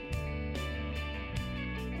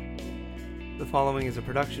The following is a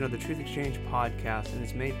production of the Truth Exchange podcast and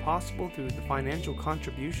is made possible through the financial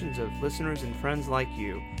contributions of listeners and friends like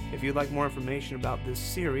you. If you'd like more information about this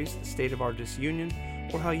series, the state of our disunion,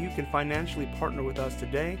 or how you can financially partner with us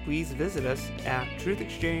today, please visit us at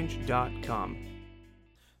truthexchange.com.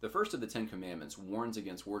 The first of the Ten Commandments warns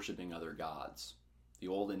against worshiping other gods. The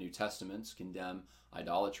Old and New Testaments condemn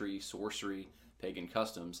idolatry, sorcery, pagan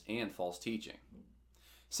customs, and false teaching.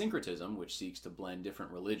 Syncretism, which seeks to blend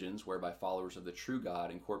different religions whereby followers of the true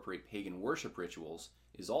God incorporate pagan worship rituals,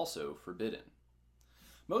 is also forbidden.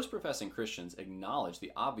 Most professing Christians acknowledge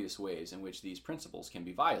the obvious ways in which these principles can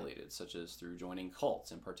be violated, such as through joining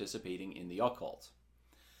cults and participating in the occult.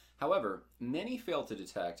 However, many fail to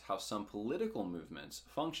detect how some political movements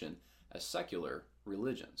function as secular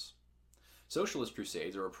religions. Socialist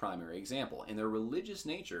crusades are a primary example, and their religious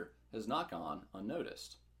nature has not gone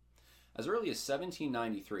unnoticed. As early as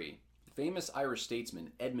 1793, famous Irish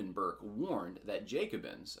statesman Edmund Burke warned that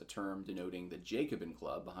Jacobins, a term denoting the Jacobin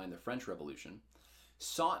Club behind the French Revolution,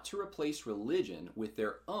 sought to replace religion with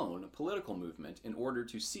their own political movement in order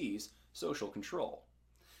to seize social control.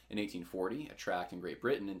 In 1840, a tract in Great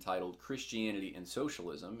Britain entitled Christianity and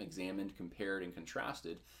Socialism, examined, compared, and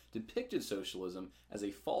contrasted, depicted socialism as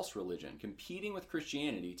a false religion competing with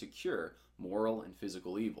Christianity to cure moral and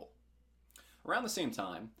physical evil. Around the same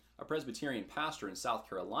time, a Presbyterian pastor in South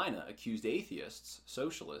Carolina accused atheists,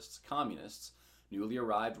 socialists, communists, newly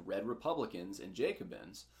arrived Red Republicans, and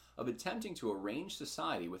Jacobins of attempting to arrange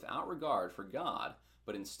society without regard for God,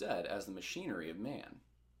 but instead as the machinery of man.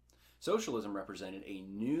 Socialism represented a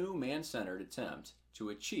new man-centered attempt to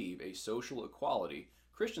achieve a social equality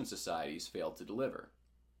Christian societies failed to deliver.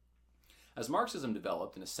 As Marxism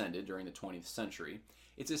developed and ascended during the 20th century,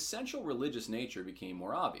 its essential religious nature became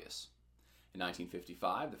more obvious. In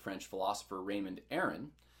 1955, the French philosopher Raymond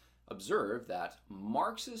Aron observed that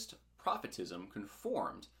Marxist prophetism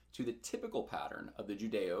conformed to the typical pattern of the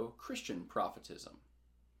Judeo-Christian prophetism.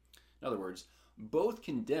 In other words, both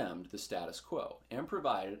condemned the status quo and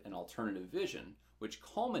provided an alternative vision which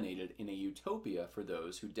culminated in a utopia for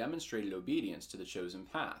those who demonstrated obedience to the chosen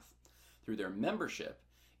path through their membership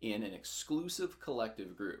in an exclusive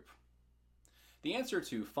collective group. The answer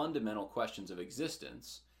to fundamental questions of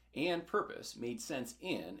existence and purpose made sense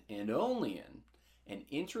in, and only in, an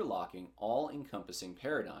interlocking, all-encompassing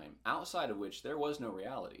paradigm outside of which there was no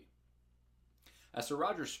reality. As Sir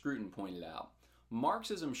Roger Scruton pointed out,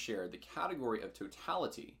 Marxism shared the category of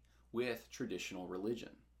totality with traditional religion.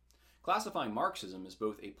 Classifying Marxism as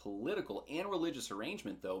both a political and religious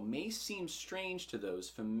arrangement, though, may seem strange to those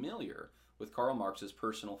familiar with Karl Marx's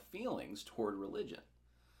personal feelings toward religion.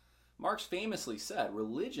 Marx famously said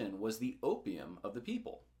religion was the opium of the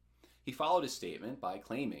people. He followed his statement by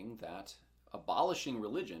claiming that abolishing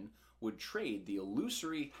religion would trade the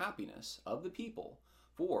illusory happiness of the people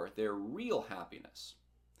for their real happiness.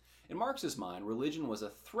 In Marx's mind, religion was a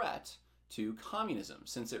threat to communism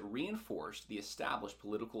since it reinforced the established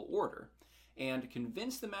political order and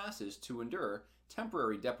convinced the masses to endure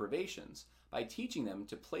temporary deprivations by teaching them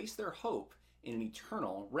to place their hope in an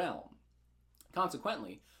eternal realm.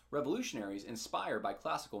 Consequently, revolutionaries inspired by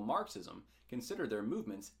classical Marxism considered their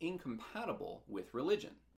movements incompatible with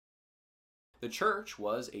religion. The church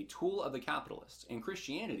was a tool of the capitalists, and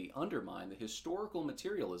Christianity undermined the historical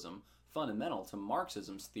materialism fundamental to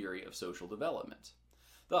Marxism's theory of social development.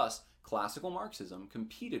 Thus, classical Marxism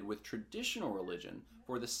competed with traditional religion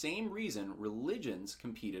for the same reason religions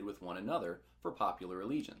competed with one another for popular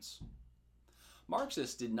allegiance.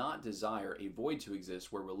 Marxists did not desire a void to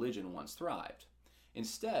exist where religion once thrived.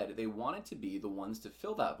 Instead, they wanted to be the ones to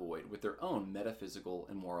fill that void with their own metaphysical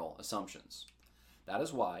and moral assumptions. That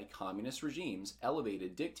is why communist regimes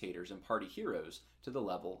elevated dictators and party heroes to the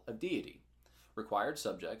level of deity, required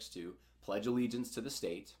subjects to pledge allegiance to the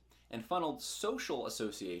state, and funneled social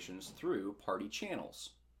associations through party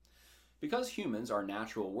channels. Because humans are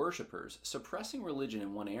natural worshippers, suppressing religion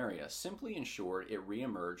in one area simply ensured it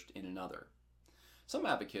reemerged in another. Some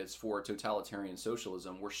advocates for totalitarian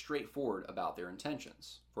socialism were straightforward about their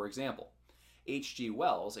intentions. For example, H.G.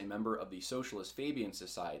 Wells, a member of the Socialist Fabian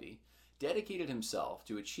Society, dedicated himself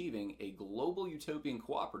to achieving a global utopian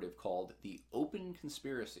cooperative called the Open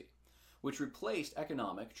Conspiracy, which replaced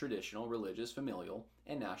economic, traditional, religious, familial,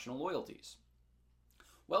 and national loyalties.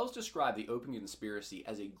 Wells described the Open Conspiracy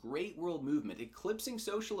as a great world movement eclipsing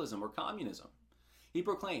socialism or communism. He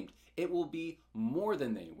proclaimed, "It will be more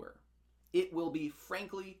than they were. It will be,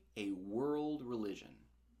 frankly, a world religion."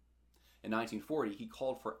 In 1940, he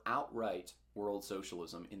called for outright world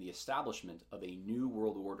socialism in the establishment of a new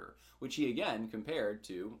world order, which he again compared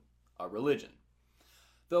to a religion.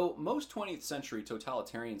 Though most 20th century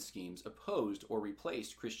totalitarian schemes opposed or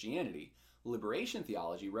replaced Christianity, liberation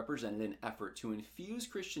theology represented an effort to infuse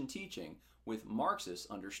Christian teaching with Marxist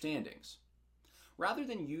understandings. Rather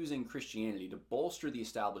than using Christianity to bolster the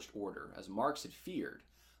established order, as Marx had feared,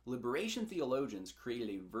 liberation theologians created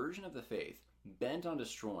a version of the faith bent on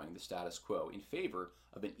destroying the status quo in favor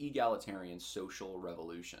of an egalitarian social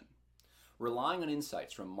revolution. Relying on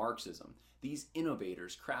insights from Marxism, these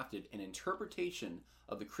innovators crafted an interpretation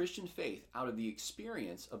of the Christian faith out of the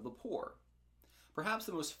experience of the poor. Perhaps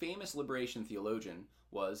the most famous liberation theologian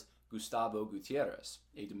was Gustavo Gutierrez,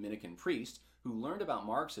 a Dominican priest who learned about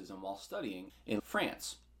Marxism while studying in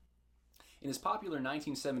France. In his popular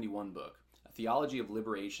 1971 book, A Theology of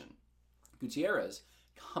Liberation, Gutierrez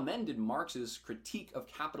commended Marx's critique of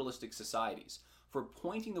capitalistic societies for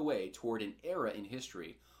pointing the way toward an era in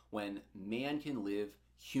history when man can live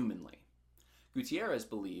humanly. Gutierrez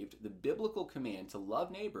believed the biblical command to love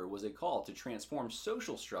neighbor was a call to transform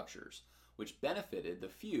social structures which benefited the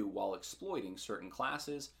few while exploiting certain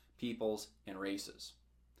classes, peoples, and races.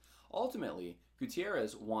 Ultimately,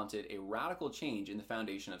 Gutierrez wanted a radical change in the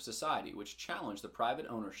foundation of society which challenged the private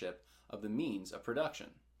ownership of the means of production.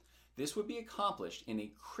 This would be accomplished in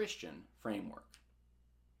a Christian framework.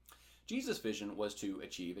 Jesus' vision was to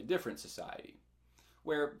achieve a different society,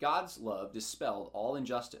 where God's love dispelled all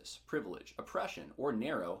injustice, privilege, oppression, or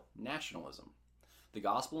narrow nationalism. The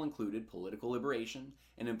gospel included political liberation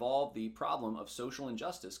and involved the problem of social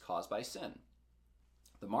injustice caused by sin.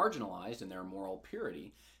 The marginalized in their moral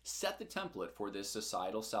purity set the template for this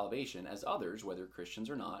societal salvation as others, whether Christians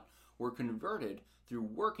or not, were converted through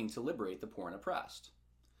working to liberate the poor and oppressed.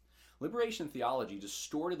 Liberation theology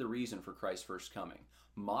distorted the reason for Christ's first coming,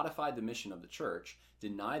 modified the mission of the church,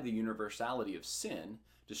 denied the universality of sin,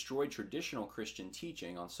 destroyed traditional Christian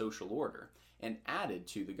teaching on social order, and added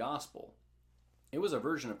to the gospel. It was a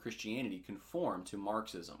version of Christianity conformed to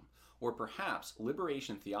Marxism, or perhaps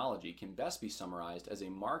liberation theology can best be summarized as a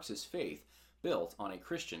Marxist faith built on a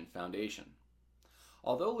Christian foundation.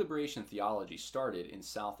 Although liberation theology started in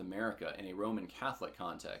South America in a Roman Catholic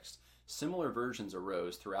context, similar versions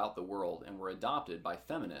arose throughout the world and were adopted by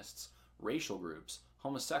feminists, racial groups,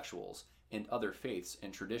 homosexuals, and other faiths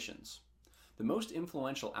and traditions. The most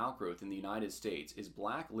influential outgrowth in the United States is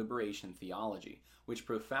Black liberation theology, which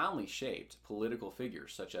profoundly shaped political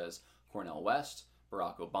figures such as Cornel West,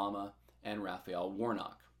 Barack Obama, and Raphael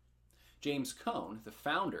Warnock. James Cone, the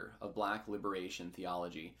founder of Black liberation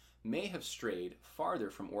theology, may have strayed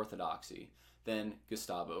farther from orthodoxy than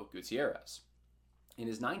Gustavo Gutierrez. In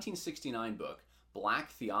his 1969 book,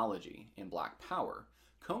 Black Theology and Black Power,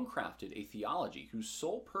 Cone crafted a theology whose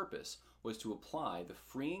sole purpose was to apply the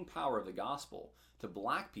freeing power of the gospel to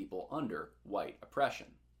black people under white oppression.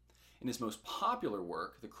 In his most popular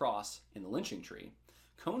work, The Cross and the Lynching Tree,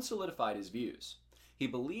 Cone solidified his views. He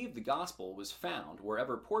believed the gospel was found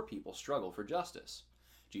wherever poor people struggle for justice.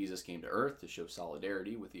 Jesus came to earth to show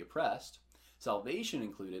solidarity with the oppressed. Salvation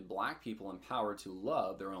included black people empowered to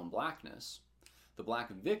love their own blackness. The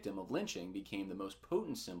black victim of lynching became the most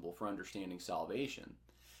potent symbol for understanding salvation,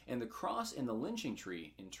 and the cross and the lynching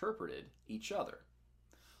tree interpreted each other.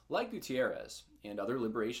 Like Gutierrez and other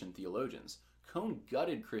liberation theologians, Cone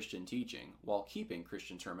gutted Christian teaching while keeping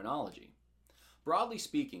Christian terminology. Broadly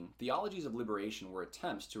speaking, theologies of liberation were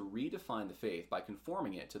attempts to redefine the faith by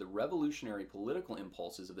conforming it to the revolutionary political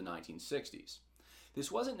impulses of the 1960s.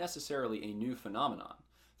 This wasn't necessarily a new phenomenon.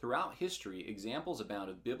 Throughout history, examples abound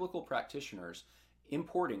of biblical practitioners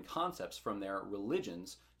importing concepts from their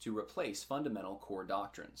religions to replace fundamental core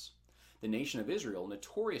doctrines. The nation of Israel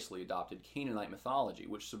notoriously adopted Canaanite mythology,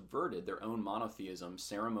 which subverted their own monotheism,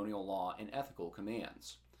 ceremonial law, and ethical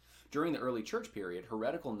commands. During the early church period,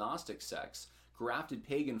 heretical Gnostic sects grafted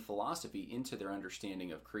pagan philosophy into their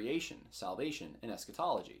understanding of creation, salvation, and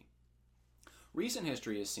eschatology. Recent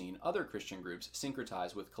history has seen other Christian groups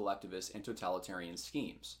syncretize with collectivist and totalitarian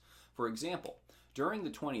schemes. For example, during the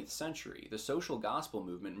 20th century, the social gospel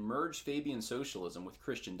movement merged Fabian socialism with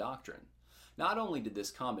Christian doctrine. Not only did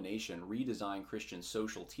this combination redesign Christian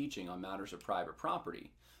social teaching on matters of private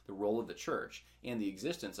property, the role of the church, and the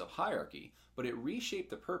existence of hierarchy, but it reshaped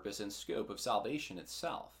the purpose and scope of salvation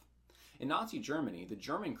itself. In Nazi Germany, the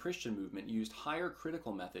German Christian movement used higher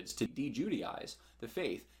critical methods to de-Judaize the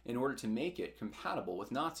faith in order to make it compatible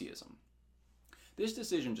with Nazism. This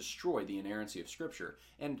decision destroyed the inerrancy of Scripture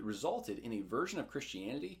and resulted in a version of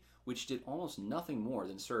Christianity which did almost nothing more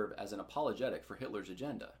than serve as an apologetic for Hitler's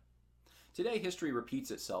agenda. Today, history repeats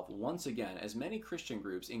itself once again as many Christian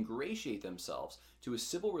groups ingratiate themselves to a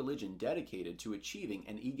civil religion dedicated to achieving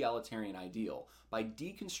an egalitarian ideal by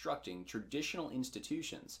deconstructing traditional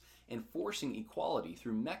institutions and forcing equality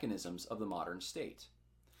through mechanisms of the modern state.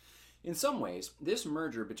 In some ways, this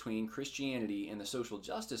merger between Christianity and the social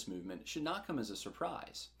justice movement should not come as a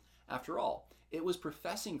surprise. After all, it was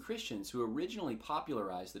professing Christians who originally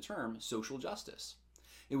popularized the term social justice.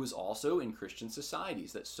 It was also in Christian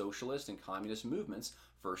societies that socialist and communist movements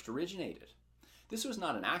first originated. This was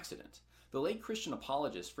not an accident. The late Christian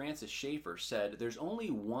apologist Francis Schaeffer said there's only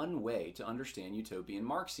one way to understand utopian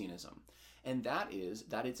Marxianism, and that is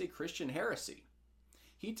that it's a Christian heresy.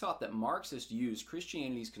 He taught that Marxists used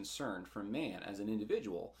Christianity's concern for man as an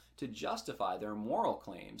individual to justify their moral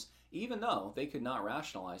claims, even though they could not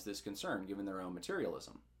rationalize this concern given their own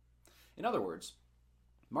materialism. In other words,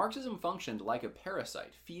 Marxism functioned like a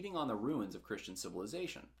parasite feeding on the ruins of Christian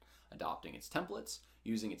civilization, adopting its templates,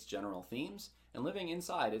 using its general themes, and living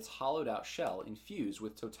inside its hollowed-out shell infused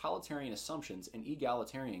with totalitarian assumptions and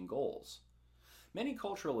egalitarian goals. Many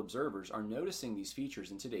cultural observers are noticing these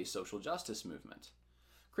features in today's social justice movement.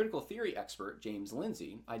 Critical theory expert James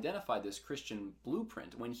Lindsay identified this Christian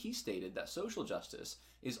blueprint when he stated that social justice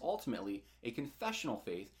is ultimately a confessional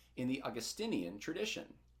faith in the Augustinian tradition,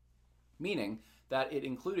 meaning that it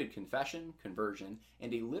included confession, conversion,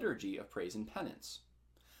 and a liturgy of praise and penance.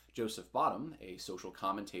 Joseph Bottom, a social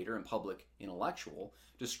commentator and public intellectual,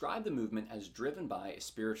 described the movement as driven by a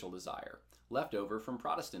spiritual desire, left over from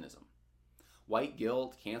Protestantism. White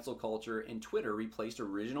guilt, cancel culture, and Twitter replaced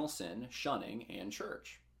original sin, shunning, and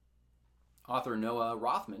church. Author Noah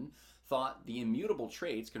Rothman thought the immutable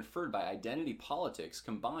traits conferred by identity politics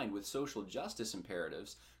combined with social justice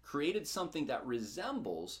imperatives created something that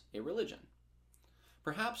resembles a religion.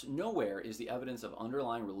 Perhaps nowhere is the evidence of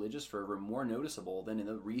underlying religious fervor more noticeable than in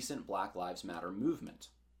the recent Black Lives Matter movement.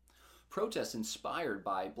 Protests inspired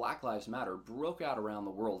by Black Lives Matter broke out around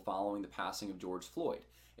the world following the passing of George Floyd,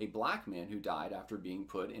 a black man who died after being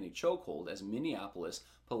put in a chokehold as Minneapolis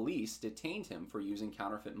police detained him for using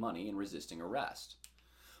counterfeit money and resisting arrest.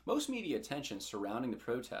 Most media attention surrounding the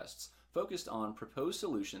protests focused on proposed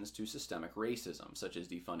solutions to systemic racism, such as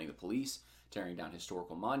defunding the police, tearing down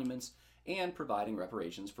historical monuments, and providing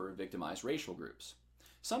reparations for victimized racial groups.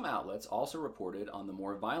 Some outlets also reported on the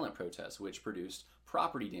more violent protests, which produced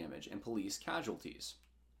property damage and police casualties.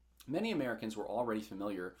 Many Americans were already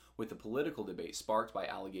familiar with the political debate sparked by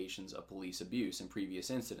allegations of police abuse in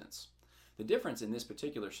previous incidents. The difference in this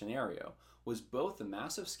particular scenario was both the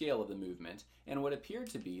massive scale of the movement and what appeared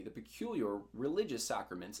to be the peculiar religious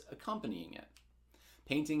sacraments accompanying it.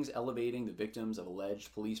 Paintings elevating the victims of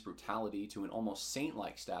alleged police brutality to an almost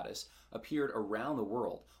saint-like status appeared around the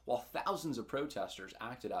world, while thousands of protesters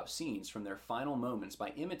acted out scenes from their final moments by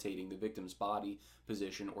imitating the victim's body,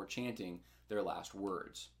 position, or chanting their last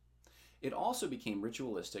words. It also became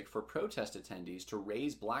ritualistic for protest attendees to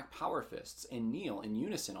raise black power fists and kneel in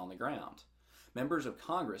unison on the ground. Members of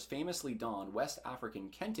Congress famously donned West African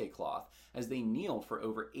kente cloth as they kneeled for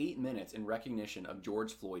over 8 minutes in recognition of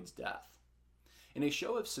George Floyd's death. In a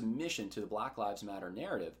show of submission to the Black Lives Matter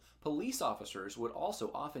narrative, police officers would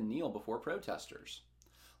also often kneel before protesters.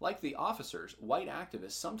 Like the officers, white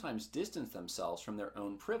activists sometimes distanced themselves from their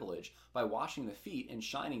own privilege by washing the feet and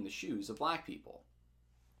shining the shoes of black people.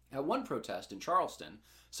 At one protest in Charleston,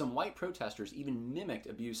 some white protesters even mimicked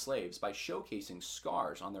abused slaves by showcasing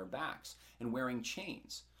scars on their backs and wearing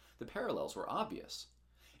chains. The parallels were obvious.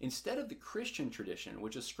 Instead of the Christian tradition,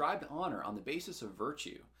 which ascribed honor on the basis of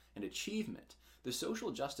virtue and achievement, the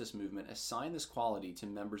social justice movement assigned this quality to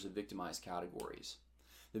members of victimized categories.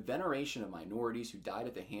 The veneration of minorities who died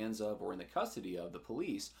at the hands of or in the custody of the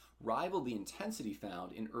police rivaled the intensity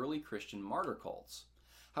found in early Christian martyr cults.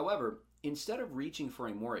 However, instead of reaching for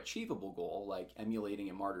a more achievable goal, like emulating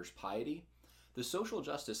a martyr's piety, the social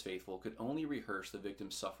justice faithful could only rehearse the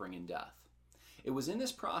victim's suffering and death. It was in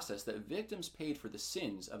this process that victims paid for the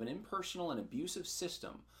sins of an impersonal and abusive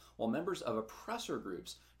system, while members of oppressor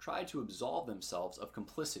groups tried to absolve themselves of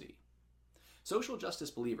complicity. Social justice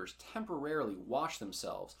believers temporarily washed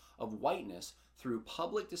themselves of whiteness through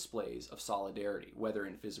public displays of solidarity, whether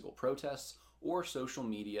in physical protests or social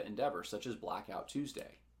media endeavors such as Blackout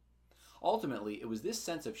Tuesday. Ultimately, it was this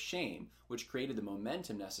sense of shame which created the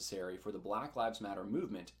momentum necessary for the Black Lives Matter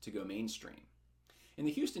movement to go mainstream. In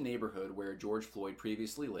the Houston neighborhood where George Floyd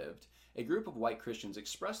previously lived, a group of white Christians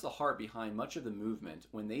expressed the heart behind much of the movement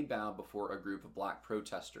when they bowed before a group of black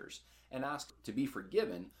protesters and asked to be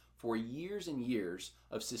forgiven for years and years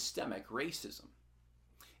of systemic racism.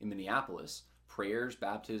 In Minneapolis, prayers,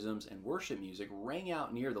 baptisms, and worship music rang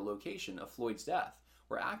out near the location of Floyd's death,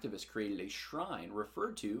 where activists created a shrine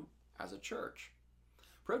referred to as a church.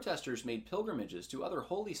 Protesters made pilgrimages to other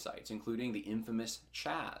holy sites, including the infamous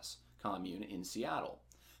Chaz commune in Seattle,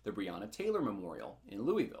 the Breonna Taylor Memorial in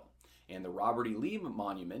Louisville, and the Robert E. Lee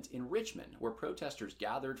Monument in Richmond, where protesters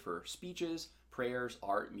gathered for speeches, prayers,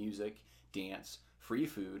 art, music, dance, free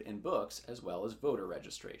food, and books, as well as voter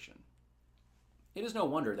registration. It is no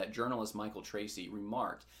wonder that journalist Michael Tracy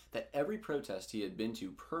remarked that every protest he had been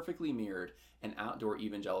to perfectly mirrored an outdoor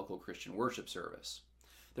evangelical Christian worship service.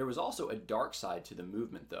 There was also a dark side to the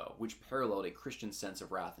movement, though, which paralleled a Christian sense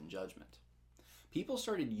of wrath and judgment. People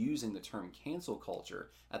started using the term cancel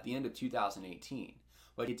culture at the end of 2018,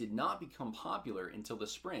 but it did not become popular until the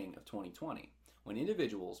spring of 2020, when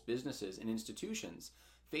individuals, businesses, and institutions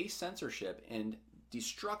faced censorship and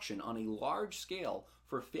destruction on a large scale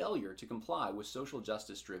for failure to comply with social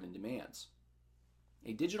justice-driven demands.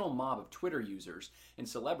 A digital mob of Twitter users and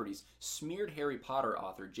celebrities smeared Harry Potter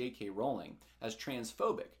author J.K. Rowling as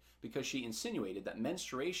transphobic because she insinuated that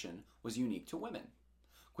menstruation was unique to women.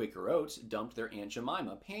 Quaker Oats dumped their Aunt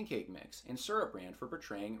Jemima pancake mix and syrup brand for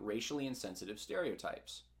portraying racially insensitive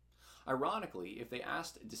stereotypes. Ironically, if they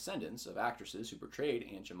asked descendants of actresses who portrayed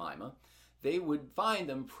Aunt Jemima, they would find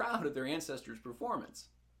them proud of their ancestors' performance.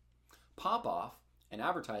 Popoff, an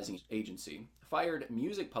advertising agency, fired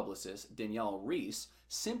music publicist Danielle Reese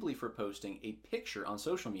simply for posting a picture on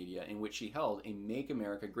social media in which she held a Make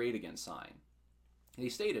America Great Again sign. They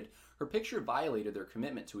stated her picture violated their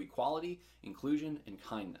commitment to equality, inclusion, and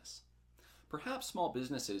kindness. Perhaps small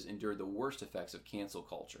businesses endured the worst effects of cancel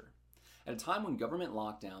culture. At a time when government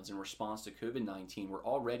lockdowns in response to COVID-19 were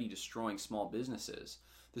already destroying small businesses,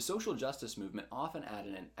 the social justice movement often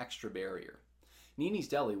added an extra barrier. Nini's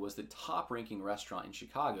Deli was the top-ranking restaurant in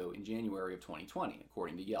Chicago in January of 2020,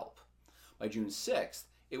 according to Yelp. By June 6th,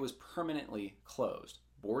 it was permanently closed,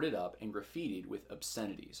 boarded up, and graffitied with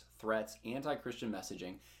obscenities, threats, anti-Christian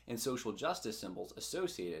messaging, and social justice symbols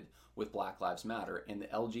associated with Black Lives Matter and the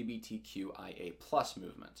LGBTQIA+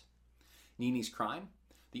 movement. Nini's crime?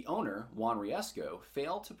 The owner, Juan Riesco,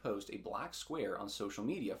 failed to post a black square on social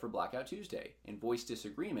media for Blackout Tuesday and voiced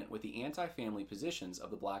disagreement with the anti-family positions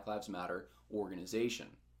of the Black Lives Matter organization.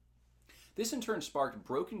 This in turn sparked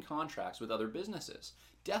broken contracts with other businesses,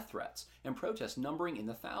 death threats, and protests numbering in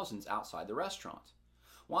the thousands outside the restaurant.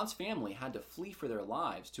 Juan's family had to flee for their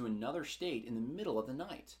lives to another state in the middle of the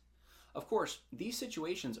night. Of course, these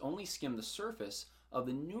situations only skim the surface of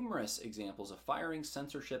the numerous examples of firing,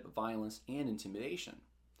 censorship, violence, and intimidation,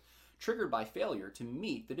 triggered by failure to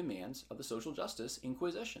meet the demands of the social justice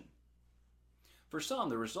inquisition. For some,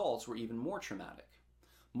 the results were even more traumatic.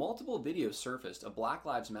 Multiple videos surfaced of Black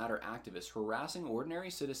Lives Matter activists harassing ordinary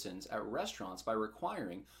citizens at restaurants by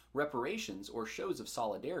requiring reparations or shows of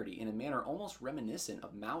solidarity in a manner almost reminiscent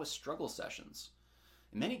of Maoist struggle sessions.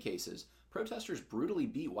 In many cases, protesters brutally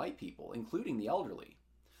beat white people, including the elderly.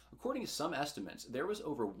 According to some estimates, there was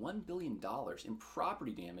over $1 billion in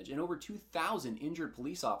property damage and over 2,000 injured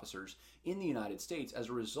police officers in the United States as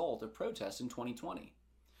a result of protests in 2020.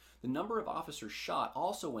 The number of officers shot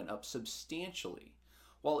also went up substantially.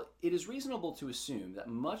 While it is reasonable to assume that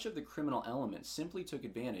much of the criminal elements simply took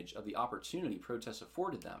advantage of the opportunity protests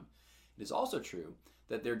afforded them, it is also true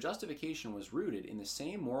that their justification was rooted in the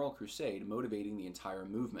same moral crusade motivating the entire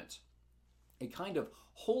movement. A kind of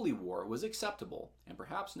holy war was acceptable, and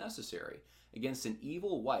perhaps necessary, against an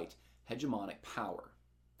evil white hegemonic power.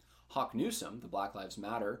 Hawk Newsom, the Black Lives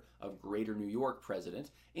Matter of Greater New York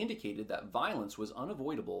president, indicated that violence was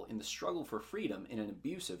unavoidable in the struggle for freedom in an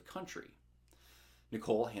abusive country.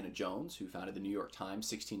 Nicole Hannah-Jones, who founded the New York Times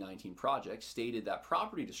 1619 Project, stated that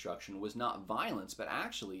property destruction was not violence, but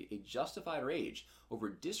actually a justified rage over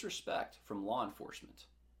disrespect from law enforcement.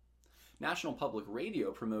 National Public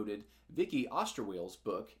Radio promoted Vicky Osterweil's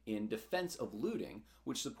book In Defense of Looting,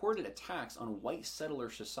 which supported attacks on white settler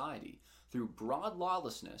society through broad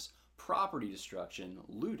lawlessness, property destruction,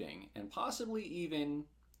 looting, and possibly even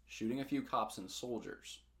shooting a few cops and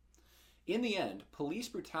soldiers. In the end, police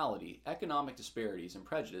brutality, economic disparities, and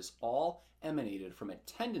prejudice all emanated from a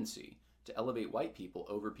tendency to elevate white people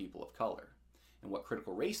over people of color, and what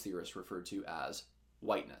critical race theorists refer to as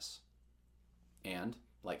whiteness. And,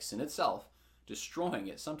 like sin itself, destroying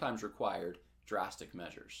it sometimes required drastic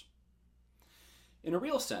measures. In a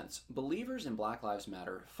real sense, believers in Black Lives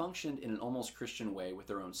Matter functioned in an almost Christian way with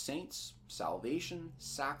their own saints, salvation,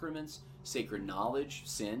 sacraments, sacred knowledge,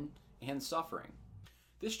 sin, and suffering.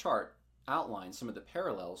 This chart outlines some of the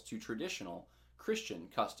parallels to traditional Christian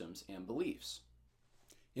customs and beliefs.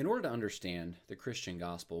 In order to understand the Christian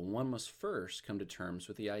gospel, one must first come to terms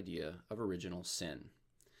with the idea of original sin.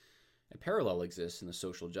 A parallel exists in the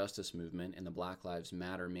social justice movement and the Black Lives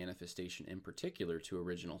Matter manifestation in particular to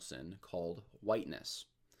original sin called whiteness.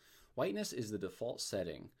 Whiteness is the default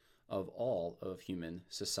setting of all of human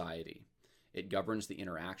society. It governs the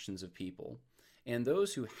interactions of people, and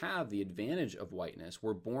those who have the advantage of whiteness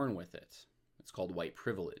were born with it. It's called white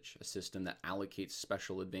privilege, a system that allocates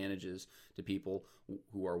special advantages to people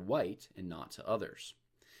who are white and not to others.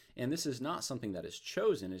 And this is not something that is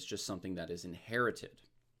chosen, it's just something that is inherited.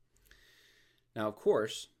 Now, of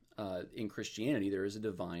course, in Christianity, there is a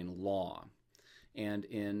divine law. And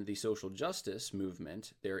in the social justice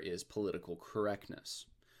movement, there is political correctness.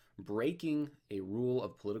 Breaking a rule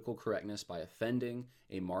of political correctness by offending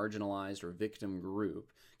a marginalized or victim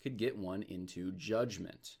group could get one into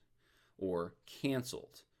judgment or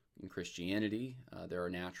canceled. In Christianity, there are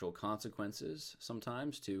natural consequences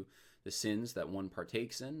sometimes to the sins that one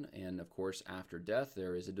partakes in, and of course, after death,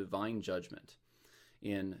 there is a divine judgment.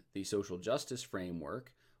 In the social justice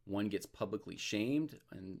framework, one gets publicly shamed,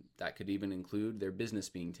 and that could even include their business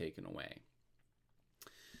being taken away.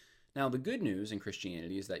 Now, the good news in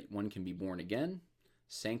Christianity is that one can be born again,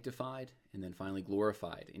 sanctified, and then finally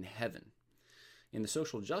glorified in heaven. In the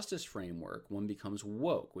social justice framework, one becomes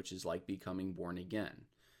woke, which is like becoming born again.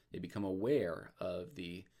 They become aware of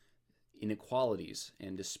the inequalities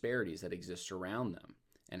and disparities that exist around them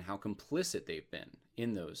and how complicit they've been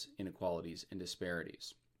in those inequalities and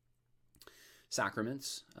disparities.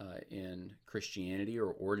 Sacraments in Christianity,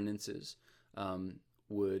 or ordinances,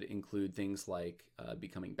 would include things like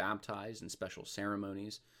becoming baptized and special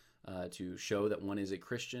ceremonies to show that one is a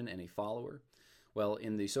Christian and a follower. Well,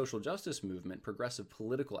 in the social justice movement, progressive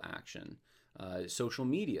political action, social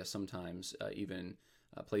media sometimes even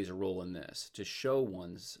plays a role in this to show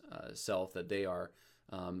one's self that they are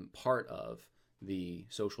part of the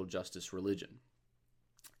social justice religion.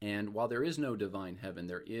 And while there is no divine heaven,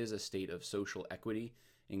 there is a state of social equity,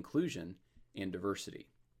 inclusion, and diversity.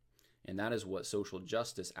 And that is what social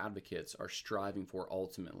justice advocates are striving for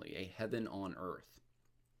ultimately, a heaven on earth.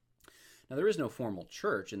 Now, there is no formal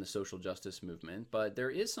church in the social justice movement, but there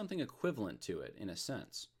is something equivalent to it in a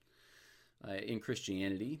sense. In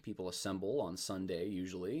Christianity, people assemble on Sunday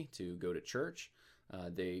usually to go to church.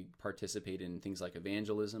 They participate in things like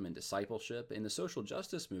evangelism and discipleship. In the social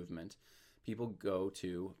justice movement, people go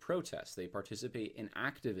to protest. They participate in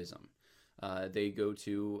activism. They go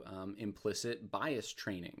to implicit bias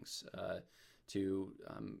trainings to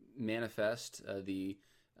manifest the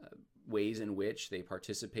ways in which they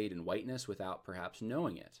participate in whiteness without perhaps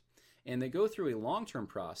knowing it. And they go through a long-term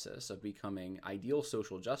process of becoming ideal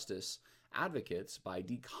social justice advocates by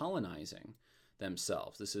decolonizing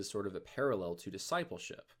themselves. This is sort of a parallel to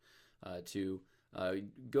discipleship, to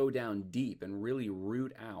go down deep and really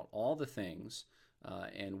root out all the things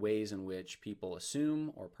and ways in which people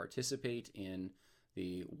assume or participate in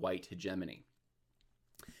the white hegemony.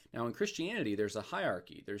 Now, in Christianity, there's a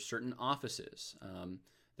hierarchy. There's certain offices.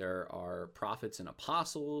 There are prophets and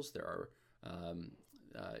apostles. There are,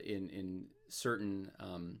 in certain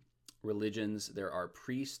religions, there are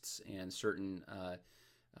priests, and certain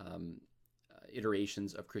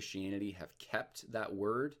iterations of Christianity have kept that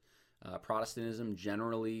word. Protestantism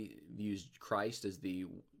generally views Christ as the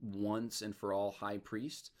once and for all high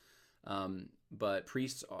priest, but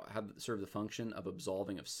priests serve the function of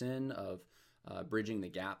absolving of sin, of bridging the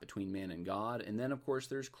gap between man and God. And then, of course,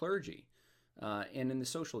 there's clergy. And in the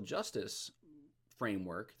social justice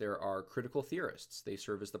framework, there are critical theorists. They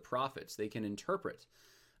serve as the prophets. They can interpret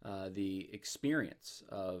the experience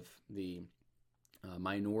of the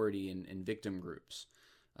minority and victim groups.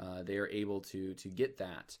 They are able to get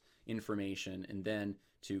that information and then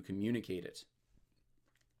to communicate it.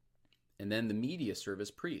 And then the media serve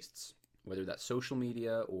as priests, whether that's social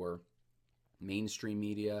media or mainstream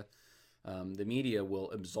media. The media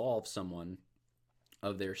will absolve someone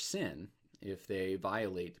of their sin if they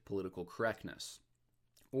violate political correctness,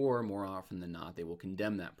 or more often than not, they will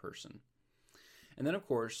condemn that person. And then, of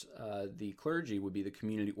course, the clergy would be the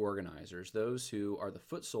community organizers, those who are the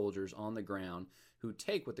foot soldiers on the ground who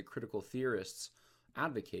take what the critical theorists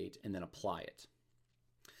advocate and then apply it.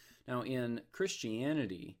 Now, in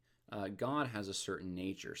Christianity, God has a certain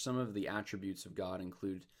nature. Some of the attributes of God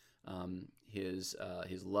include his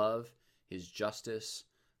love, his justice,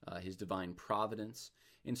 his divine providence.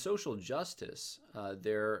 In social justice,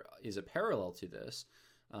 there is a parallel to this,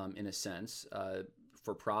 in a sense.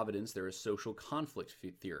 For providence, there is social conflict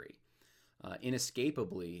theory.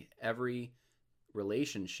 Inescapably, every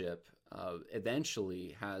relationship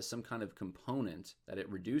eventually has some kind of component that it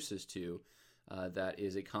reduces to that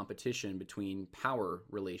is a competition between power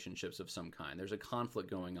relationships of some kind. There's a conflict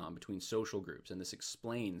going on between social groups, and this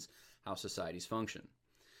explains how societies function.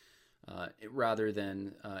 Rather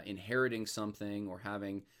than inheriting something or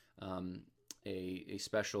having a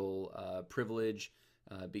special privilege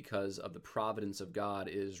because of the providence of God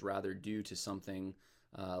is rather due to something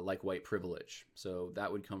like white privilege. So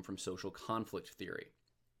that would come from social conflict theory.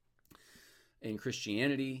 In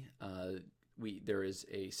Christianity, there is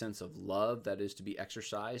a sense of love that is to be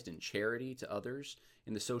exercised in charity to others.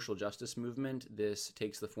 In the social justice movement, this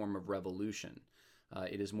takes the form of revolution.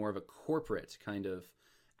 It is more of a corporate kind of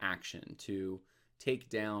action to take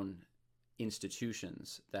down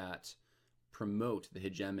institutions that promote the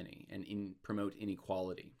hegemony and promote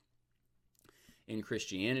inequality. In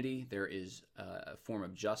Christianity, there is a form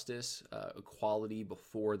of justice, equality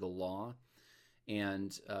before the law,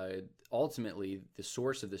 and ultimately the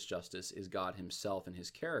source of this justice is God himself and his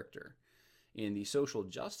character. In the social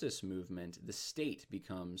justice movement, the state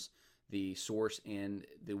becomes the source and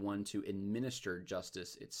the one to administer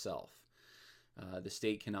justice itself. The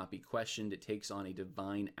state cannot be questioned. It takes on a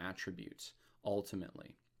divine attribute,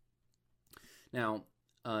 ultimately. Now,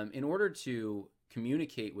 in order to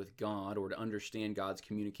communicate with God or to understand God's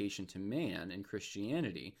communication to man in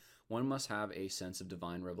Christianity, one must have a sense of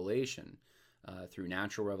divine revelation through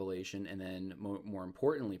natural revelation and then, more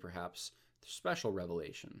importantly, perhaps, special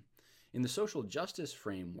revelation. In the social justice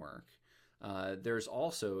framework, there's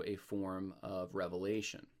also a form of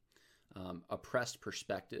revelation. Oppressed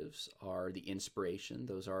perspectives are the inspiration.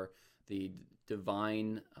 Those are the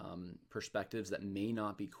divine perspectives that may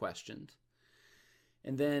not be questioned.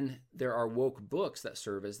 And then there are woke books that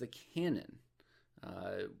serve as the canon.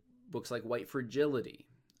 Books like White Fragility.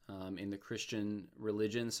 In the Christian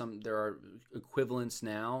religion, there are equivalents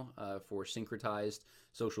now for syncretized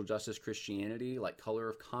social justice Christianity, like Color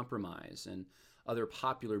of Compromise and other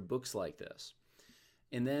popular books like this.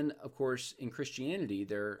 And then, of course, in Christianity,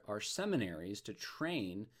 there are seminaries to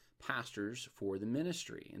train pastors for the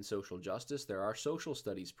ministry. In social justice, there are social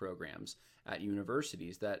studies programs at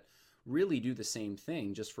universities that really do the same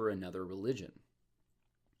thing, just for another religion.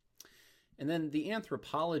 And then the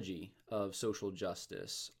anthropology of social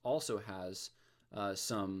justice also has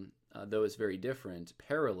some, though it's very different,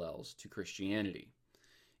 parallels to Christianity.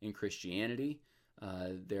 In Christianity,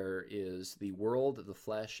 there is the world, the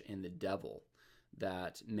flesh, and the devil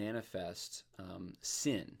that manifest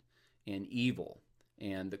sin and evil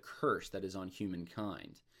and the curse that is on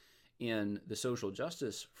humankind. In the social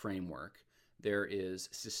justice framework, there is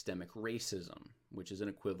systemic racism, which is an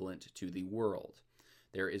equivalent to the world.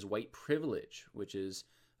 There is white privilege, which is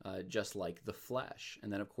just like the flesh.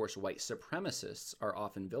 And then, of course, white supremacists are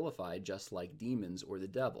often vilified just like demons or the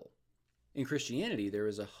devil. In Christianity, there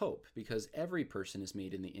is a hope because every person is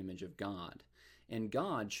made in the image of God. And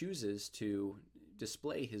God chooses to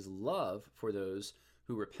display his love for those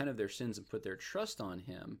who repent of their sins and put their trust on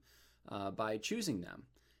him by choosing them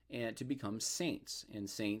and to become saints. And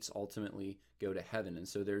saints ultimately go to heaven. And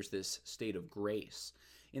so there's this state of grace.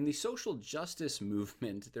 In the social justice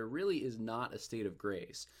movement, there really is not a state of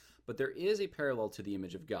grace, but there is a parallel to the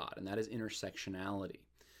image of God, and that is intersectionality.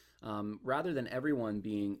 Rather than everyone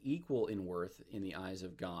being equal in worth in the eyes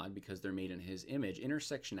of God because they're made in his image,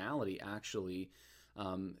 intersectionality actually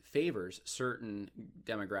favors certain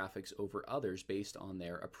demographics over others based on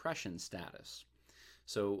their oppression status.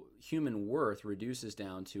 So human worth reduces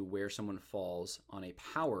down to where someone falls on a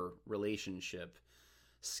power relationship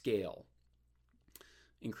scale.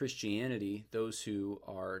 In Christianity, those who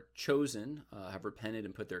are chosen have repented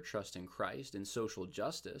and put their trust in Christ. In social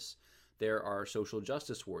justice, there are social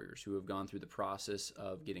justice warriors who have gone through the process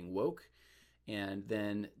of getting woke and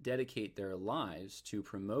then dedicate their lives to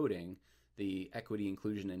promoting the equity,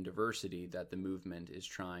 inclusion, and diversity that the movement is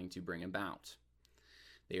trying to bring about.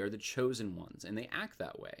 They are the chosen ones, and they act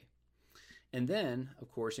that way. And then,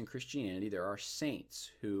 of course, in Christianity, there are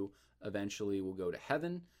saints who eventually will go to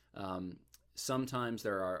heaven. Sometimes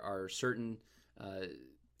there are certain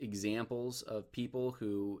examples of people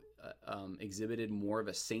who exhibited more of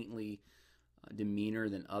a saintly demeanor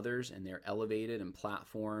than others, and they're elevated and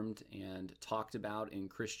platformed and talked about in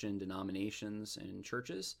Christian denominations and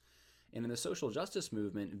churches. And in the social justice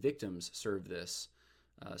movement, victims serve this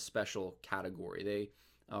special category. They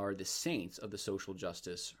are the saints of the social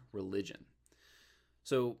justice religion.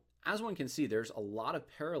 So, as one can see, there's a lot of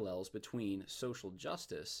parallels between social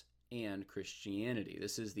justice and Christianity.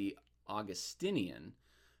 This is the Augustinian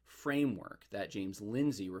framework that James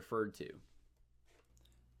Lindsay referred to.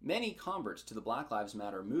 Many converts to the Black Lives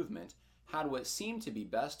Matter movement had what seemed to be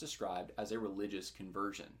best described as a religious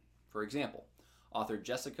conversion. For example, author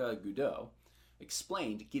Jessica Goudeau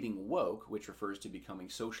explained getting woke, which refers to becoming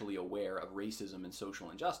socially aware of racism and social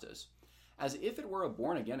injustice, as if it were a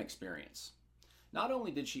born-again experience. Not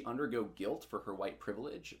only did she undergo guilt for her white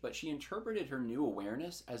privilege, but she interpreted her new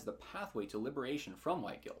awareness as the pathway to liberation from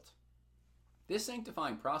white guilt. This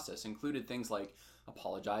sanctifying process included things like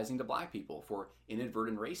apologizing to black people for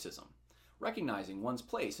inadvertent racism, recognizing one's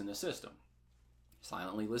place in the system,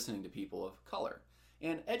 silently listening to people of color,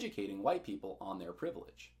 and educating white people on their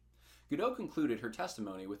privilege. Godot concluded her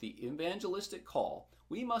testimony with the evangelistic call,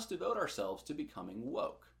 "We must devote ourselves to becoming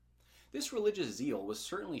woke." This religious zeal was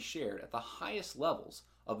certainly shared at the highest levels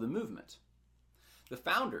of the movement. The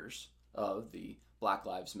founders of the Black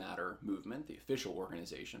Lives Matter movement, the official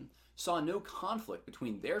organization, saw no conflict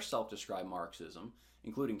between their self-described Marxism,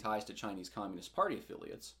 including ties to Chinese Communist Party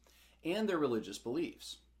affiliates, and their religious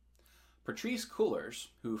beliefs. Patrisse Cullors,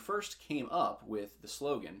 who first came up with the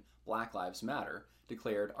slogan Black Lives Matter,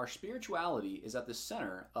 declared, "Our spirituality is at the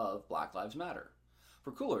center of Black Lives Matter."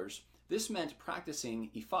 For Cullors, this meant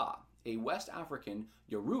practicing Ifa, a West African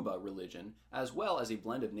Yoruba religion, as well as a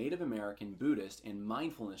blend of Native American, Buddhist, and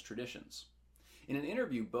mindfulness traditions. In an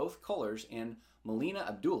interview, both Cullors and Melina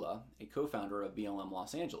Abdullah, a co-founder of BLM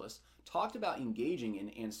Los Angeles, talked about engaging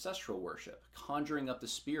in ancestral worship, conjuring up the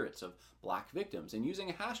spirits of black victims, and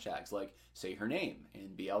using hashtags like Say Her Name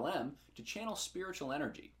and BLM to channel spiritual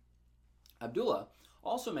energy. Abdullah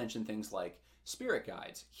also mentioned things like spirit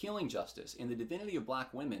guides, healing justice, and the divinity of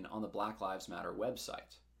black women on the Black Lives Matter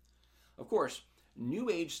website. Of course, New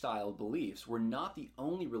Age-style beliefs were not the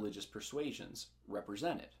only religious persuasions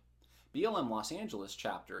represented. BLM Los Angeles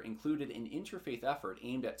chapter included an interfaith effort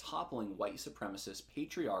aimed at toppling white supremacist,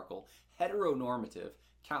 patriarchal, heteronormative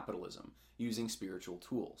capitalism using spiritual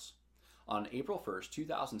tools. On April 1st,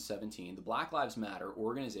 2017, the Black Lives Matter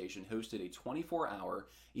organization hosted a 24-hour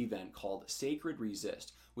event called Sacred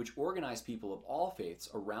Resist, which organized people of all faiths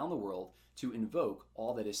around the world to invoke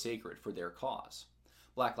all that is sacred for their cause.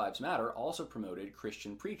 Black Lives Matter also promoted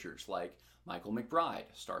Christian preachers like Michael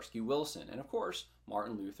McBride, Starsky Wilson, and of course,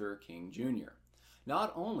 Martin Luther King Jr.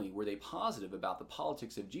 Not only were they positive about the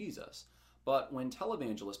politics of Jesus, but when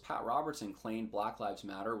televangelist Pat Robertson claimed Black Lives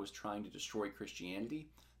Matter was trying to destroy Christianity,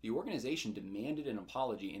 the organization demanded an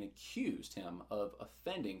apology and accused him of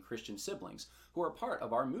offending Christian siblings who are part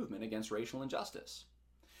of our movement against racial injustice.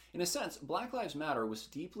 In a sense, Black Lives Matter was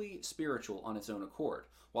deeply spiritual on its own accord,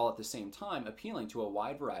 while at the same time appealing to a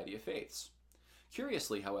wide variety of faiths.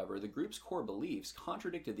 Curiously, however, the group's core beliefs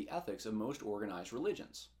contradicted the ethics of most organized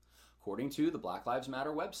religions. According to the Black Lives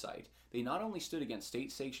Matter website, they not only stood against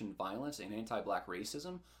state-sanctioned violence and anti-black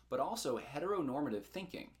racism, but also heteronormative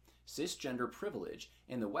thinking, cisgender privilege,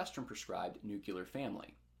 and the Western-prescribed nuclear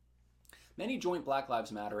family. Many joint Black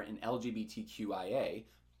Lives Matter and LGBTQIA+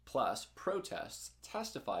 protests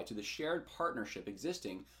testify to the shared partnership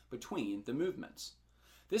existing between the movements.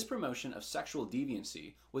 This promotion of sexual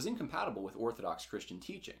deviancy was incompatible with Orthodox Christian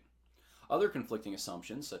teaching. Other conflicting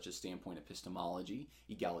assumptions, such as standpoint epistemology,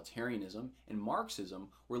 egalitarianism, and Marxism,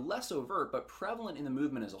 were less overt but prevalent in the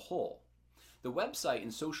movement as a whole. The website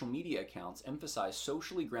and social media accounts emphasize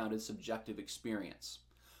socially grounded subjective experience,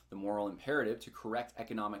 the moral imperative to correct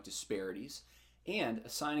economic disparities, and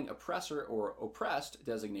assigning oppressor or oppressed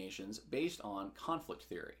designations based on conflict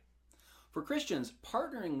theory. For Christians,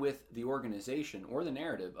 partnering with the organization or the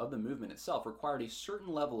narrative of the movement itself required a certain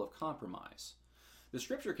level of compromise. The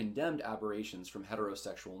scripture condemned aberrations from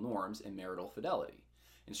heterosexual norms and marital fidelity.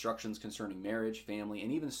 Instructions concerning marriage, family,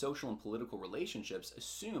 and even social and political relationships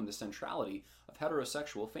assume the centrality of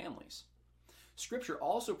heterosexual families. Scripture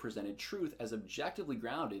also presented truth as objectively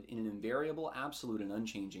grounded in an invariable, absolute, and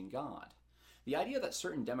unchanging God. The idea that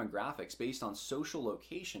certain demographics based on social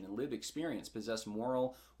location and lived experience possess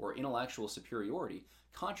moral or intellectual superiority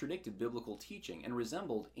contradicted biblical teaching and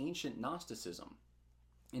resembled ancient Gnosticism.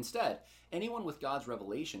 Instead, anyone with God's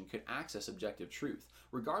revelation could access objective truth,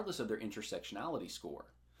 regardless of their intersectionality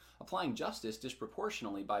score. Applying justice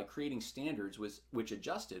disproportionately by creating standards which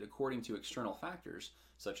adjusted according to external factors,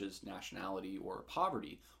 such as nationality or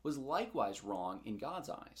poverty, was likewise wrong in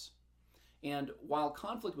God's eyes. And while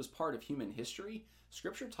conflict was part of human history,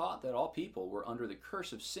 Scripture taught that all people were under the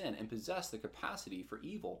curse of sin and possessed the capacity for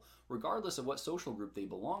evil, regardless of what social group they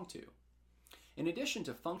belonged to. In addition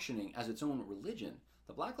to functioning as its own religion,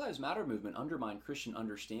 the Black Lives Matter movement undermined Christian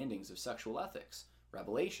understandings of sexual ethics,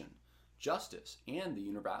 revelation, justice, and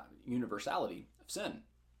the universality of sin.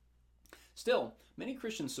 Still, many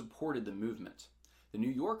Christians supported the movement. The New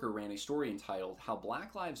Yorker ran a story entitled "How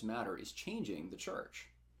Black Lives Matter is Changing the Church."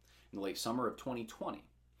 In the late summer of 2020,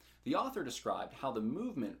 the author described how the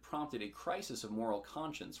movement prompted a crisis of moral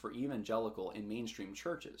conscience for evangelical and mainstream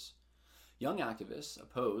churches. Young activists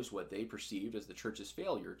opposed what they perceived as the church's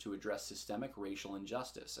failure to address systemic racial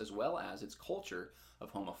injustice, as well as its culture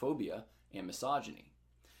of homophobia and misogyny.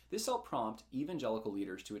 This helped prompt evangelical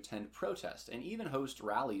leaders to attend protests and even host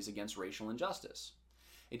rallies against racial injustice,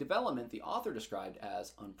 a development the author described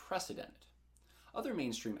as unprecedented. Other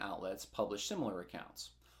mainstream outlets published similar accounts.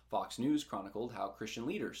 Fox News chronicled how Christian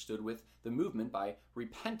leaders stood with the movement by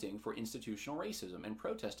repenting for institutional racism and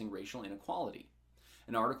protesting racial inequality.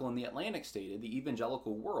 An article in The Atlantic stated the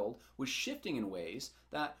evangelical world was shifting in ways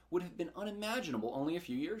that would have been unimaginable only a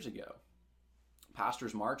few years ago.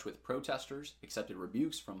 Pastors marched with protesters, accepted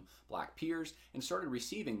rebukes from black peers, and started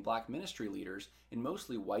receiving black ministry leaders in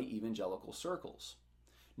mostly white evangelical circles.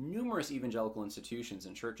 Numerous evangelical institutions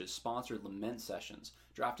and churches sponsored lament sessions,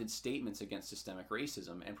 drafted statements against systemic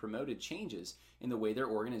racism, and promoted changes in the way their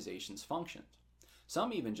organizations functioned.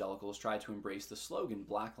 Some evangelicals tried to embrace the slogan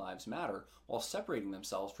Black Lives Matter while separating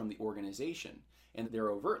themselves from the organization and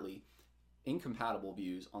their overtly incompatible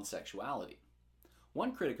views on sexuality.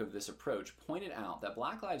 One critic of this approach pointed out that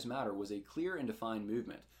Black Lives Matter was a clear and defined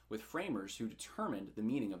movement with framers who determined the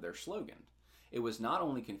meaning of their slogan. It was not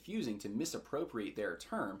only confusing to misappropriate their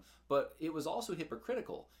term, but it was also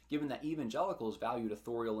hypocritical, given that evangelicals valued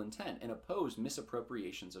authorial intent and opposed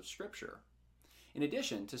misappropriations of Scripture. In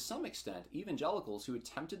addition, to some extent, evangelicals who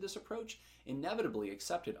attempted this approach inevitably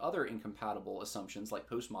accepted other incompatible assumptions like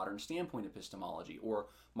postmodern standpoint epistemology or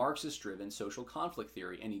Marxist-driven social conflict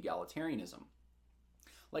theory and egalitarianism.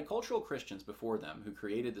 Like cultural Christians before them who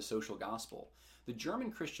created the social gospel, the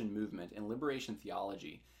German Christian movement and liberation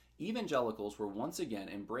theology, evangelicals were once again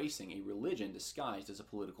embracing a religion disguised as a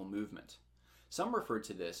political movement. Some referred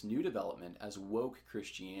to this new development as woke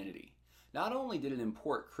Christianity. Not only did it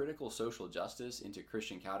import critical social justice into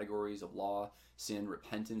Christian categories of law, sin,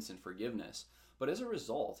 repentance, and forgiveness, but as a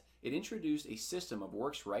result, it introduced a system of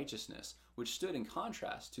works righteousness which stood in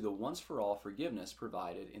contrast to the once-for-all forgiveness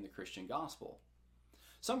provided in the Christian gospel.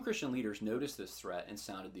 Some Christian leaders noticed this threat and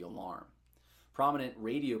sounded the alarm. Prominent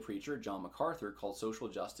radio preacher John MacArthur called social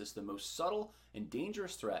justice the most subtle and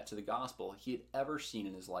dangerous threat to the gospel he had ever seen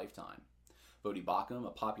in his lifetime. Voddie Baucham,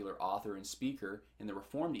 a popular author and speaker in the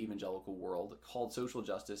Reformed evangelical world, called social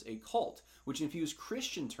justice a cult, which infused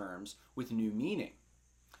Christian terms with new meaning.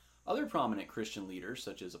 Other prominent Christian leaders,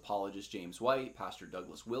 such as apologist James White, Pastor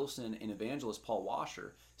Douglas Wilson, and evangelist Paul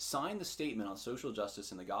Washer, signed the statement on social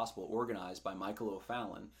justice in the gospel organized by Michael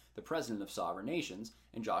O'Fallon, the president of Sovereign Nations,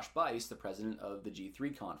 and Josh Buice, the president of the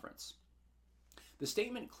G3 conference. The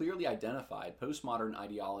statement clearly identified postmodern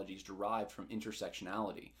ideologies derived from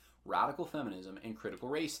intersectionality, radical feminism, and critical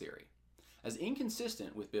race theory, as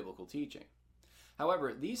inconsistent with biblical teaching.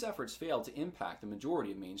 However, these efforts failed to impact the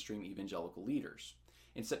majority of mainstream evangelical leaders.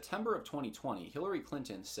 In September of 2020, Hillary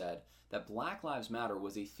Clinton said that Black Lives Matter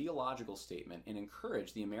was a theological statement and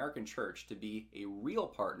encouraged the American church to be a real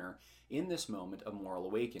partner in this moment of moral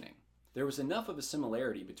awakening. There was enough of a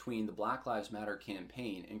similarity between the Black Lives Matter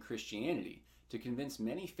campaign and Christianity to convince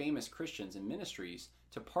many famous Christians and ministries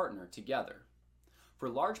to partner together. For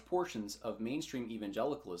large portions of mainstream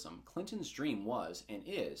evangelicalism, Clinton's dream was and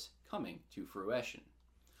is coming to fruition.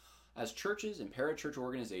 As churches and parachurch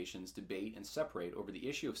organizations debate and separate over the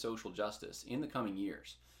issue of social justice in the coming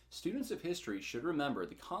years, students of history should remember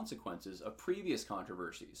the consequences of previous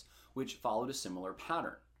controversies, which followed a similar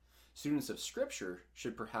pattern. Students of Scripture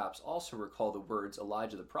should perhaps also recall the words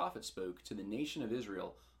Elijah the prophet spoke to the nation of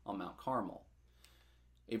Israel on Mount Carmel.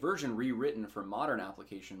 A version rewritten for modern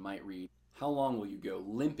application might read, "How long will you go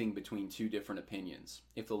limping between two different opinions?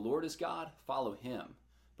 If the Lord is God, follow him.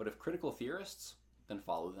 But if critical theorists, then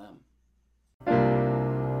follow them."